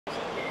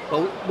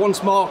Well,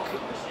 once Mark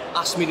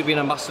asked me to be an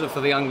ambassador for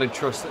the Angling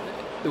Trust,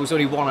 there was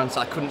only one answer.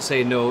 I couldn't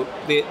say no.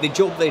 The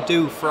job they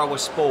do for our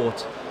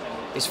sport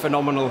is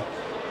phenomenal.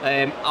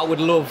 I would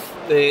love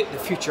the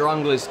future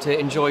anglers to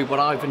enjoy what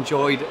I've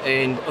enjoyed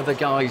and other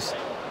guys.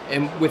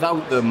 And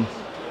without them,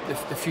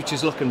 the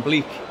future's looking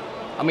bleak.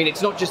 I mean,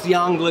 it's not just the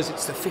anglers,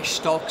 it's the fish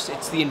stocks,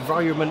 it's the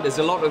environment. There's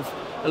a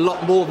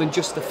lot more than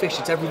just the fish.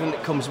 It's everything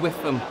that comes with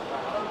them.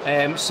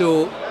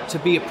 So to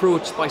be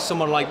approached by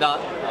someone like that,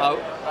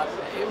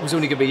 it was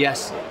only going to be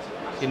yes.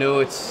 You know,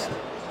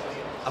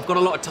 I've got a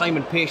lot of time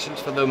and patience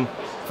for them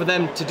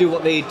to do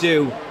what they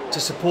do, to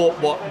support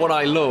what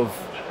I love.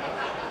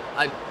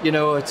 I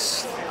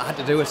had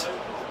to do it.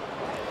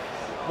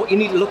 What you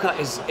need to look at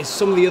is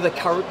some of the other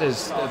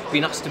characters that have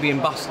been asked to be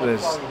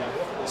ambassadors.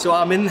 So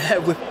I'm in there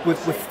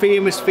with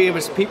famous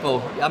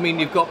people. I mean,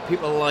 you've got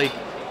people like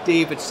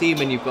David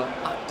Seaman, you've got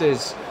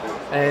actors,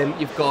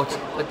 you've got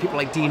people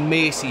like Dean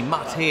Macy,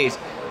 Matt Hayes.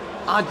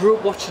 I grew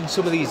up watching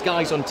some of these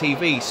guys on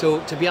TV, so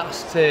to be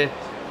asked to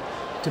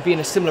be in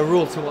a similar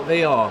role to what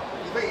they are,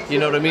 you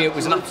know what I mean, it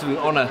was an absolute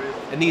honour.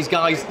 And these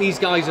guys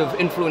have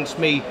influenced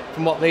me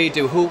from what they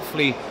do.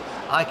 Hopefully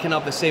I can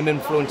have the same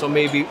influence on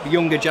maybe the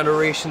younger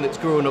generation that's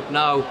growing up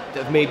now,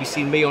 that have maybe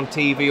seen me on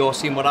TV or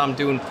seen what I'm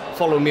doing,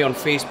 follow me on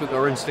Facebook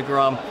or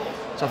Instagram.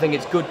 So I think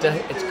it's good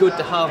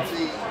to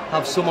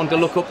have someone to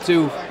look up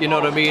to, you know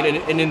what I mean,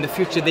 and in the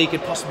future they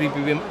could possibly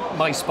be in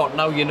my spot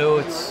now, you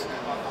know.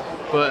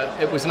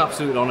 But it was an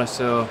absolute honour,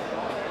 so